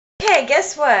Okay,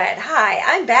 guess what? Hi,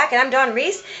 I'm back and I'm Dawn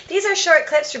Reese. These are short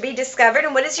clips for Be Discovered.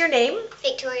 And what is your name?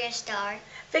 Victoria Star.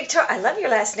 Victoria. I love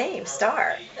your last name,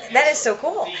 Star. That is so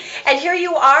cool. And here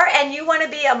you are, and you want to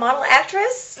be a model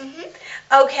actress?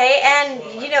 Okay, and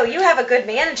you have a good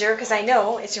manager because I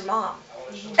know it's your mom.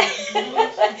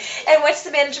 And what's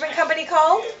the management company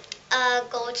called?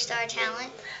 Gold Star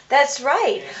Talent. That's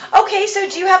right. Okay, so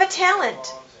do you have a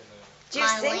talent? Do you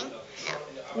Modeling? sing?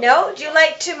 No? Do you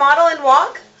like to model and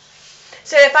walk?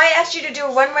 So if I asked you to do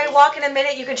a one-way walk in a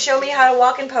minute, you could show me how to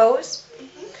walk and pose?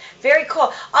 Very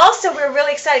cool. Also, we're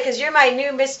really excited because you're my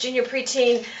new Miss Junior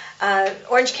Preteen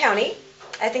Orange County.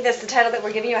 I think that's the title that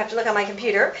we're giving you. I have to look on my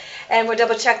computer, and we'll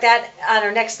double check that on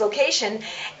our next location.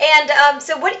 And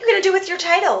so what are you going to do with your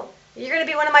title? You're going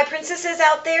to be one of my princesses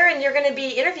out there, and you're going to be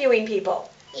interviewing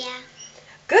people. Yeah.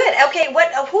 Good. Okay.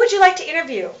 Who would you like to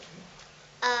interview?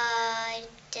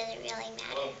 Doesn't really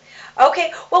matter.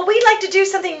 Okay, well, we'd like to do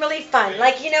something really fun.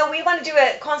 Like, we want to do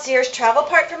a concierge travel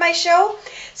part for my show.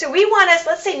 So we want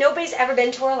let's say nobody's ever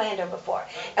been to Orlando before.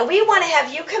 And we want to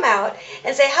have you come out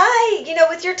and say hi,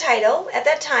 with your title at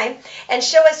that time, and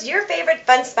show us your favorite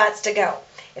fun spots to go.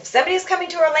 If somebody's coming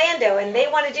to Orlando and they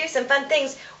want to do some fun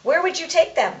things, where would you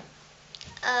take them?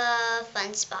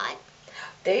 Fun spot.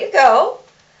 There you go.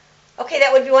 Okay,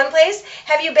 that would be one place.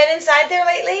 Have you been inside there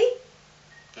lately?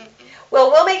 Well,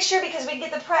 we'll make sure because we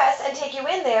get the press and take you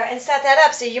in there and set that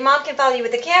up so your mom can follow you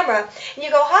with the camera. And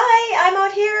you go, hi, I'm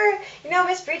out here,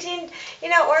 Miss Preteen,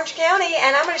 Orange County,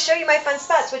 and I'm going to show you my fun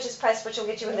spots, which is press, which will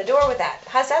get you in the door with that.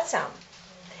 How's that sound?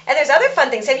 And there's other fun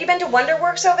things. Have you been to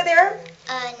Wonderworks over there?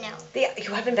 No.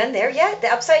 You haven't been there yet?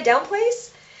 The Upside Down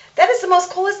place? That is the most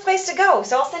coolest place to go,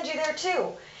 so I'll send you there too.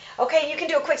 Okay, you can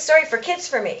do a quick story for kids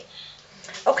for me.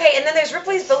 Okay, and then there's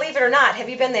Ripley's Believe It or Not. Have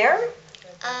you been there?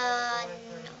 No.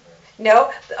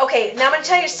 No? Okay, now I'm going to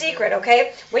tell you a secret,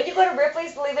 okay? When you go to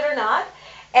Ripley's Believe It or Not,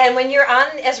 and when you're on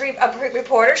as a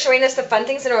reporter showing us the fun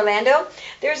things in Orlando,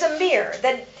 there's a mirror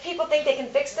that people think they can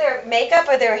fix their makeup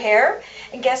or their hair,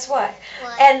 and guess what?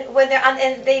 And when they're on,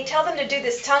 and they tell them to do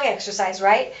this tongue exercise,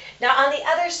 right? Now on the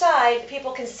other side,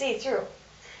 people can see through.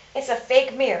 It's a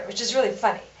fake mirror, which is really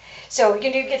funny. So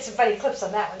you can get some funny clips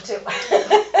on that one too.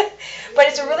 But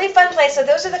it's a really fun place, so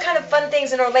those are the kind of fun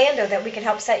things in Orlando that we can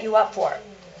help set you up for.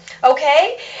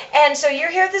 Okay, and so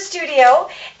you're here at the studio,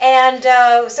 and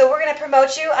so we're going to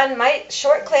promote you on my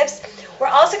short clips. We're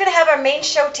also going to have our main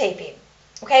show taping.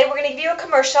 Okay, we're going to give you a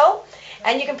commercial,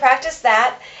 and you can practice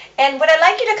that. And what I'd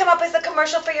like you to come up with a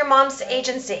commercial for your mom's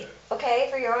agency, okay,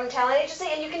 for your own talent agency,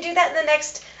 and you can do that in the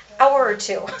next hour or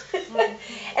two.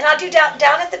 And I'll do down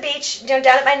at the beach, down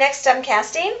at my next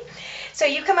casting. So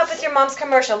you come up with your mom's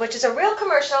commercial, which is a real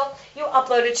commercial. You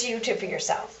upload it to YouTube for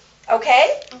yourself.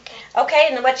 Okay? Okay,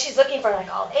 and what she's looking for,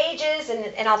 like all ages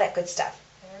and all that good stuff.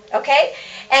 Okay?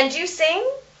 And do you sing?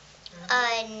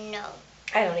 No.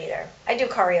 I don't either. I do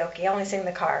karaoke. I only sing in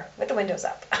the car with the windows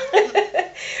up.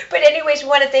 But anyways, we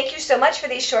want to thank you so much for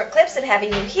these short clips and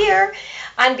having you here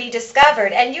on Be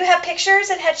Discovered. And you have pictures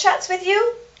and headshots with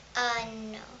you?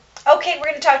 No. Okay, we're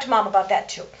going to talk to Mom about that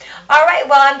too. All right,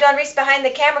 well, I'm Dawn Reese behind the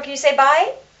camera. Can you say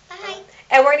bye? Bye.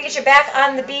 And we're going to get you back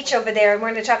on the beach over there, and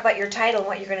we're going to talk about your title and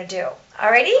what you're going to do.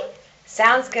 Alrighty?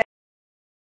 Sounds good.